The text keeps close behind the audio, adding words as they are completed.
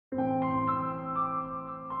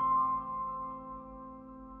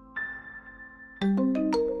We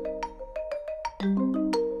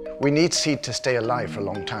need seed to stay alive for a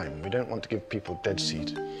long time. We don't want to give people dead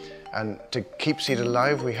seed. And to keep seed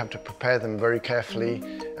alive, we have to prepare them very carefully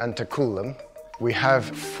and to cool them. We have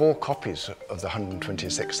 4 copies of the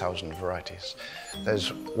 126,000 varieties.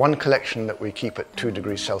 There's one collection that we keep at 2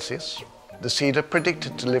 degrees Celsius. The seed are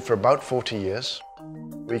predicted to live for about 40 years.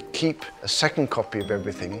 We keep a second copy of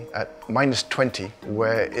everything at -20,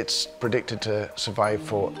 where it's predicted to survive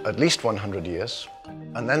for at least 100 years.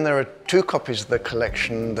 And then there are 2 copies of the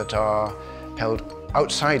collection that are held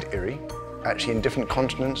outside IRRI, actually in different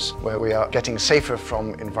continents, where we are getting safer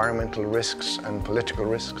from environmental risks and political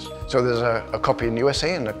risks. So there's a copy in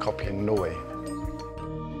USA and a copy in Norway.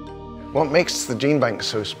 What makes the gene bank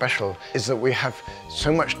so special is that we have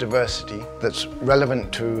so much diversity that's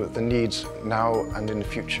relevant to the needs now and in the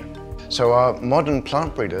future. So our modern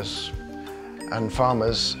plant breeders and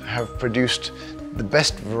farmers have produced the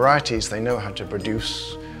best varieties they know how to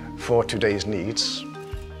produce for today's needs.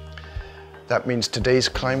 That means today's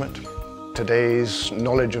climate, today's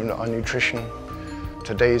knowledge of our nutrition,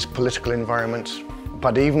 today's political environment.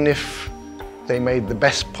 But even if they made the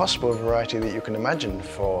best possible variety that you can imagine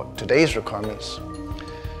for today's requirements,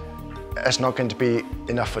 it's not going to be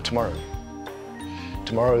enough for tomorrow.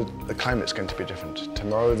 Tomorrow the climate's going to be different.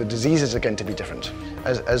 Tomorrow the diseases are going to be different.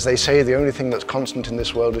 As they say, the only thing that's constant in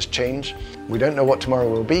this world is change. We don't know what tomorrow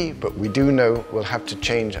will be, but we do know we'll have to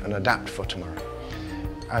change and adapt for tomorrow.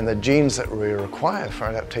 And the genes that we require for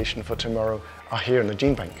adaptation for tomorrow are here in the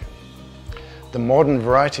gene bank. The modern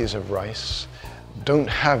varieties of rice don't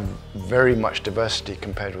have very much diversity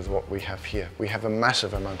compared with what we have here. We have a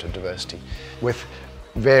massive amount of diversity with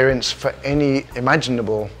variants for any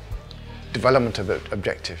imaginable development of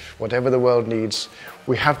objective. Whatever the world needs,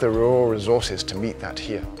 we have the raw resources to meet that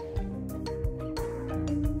here.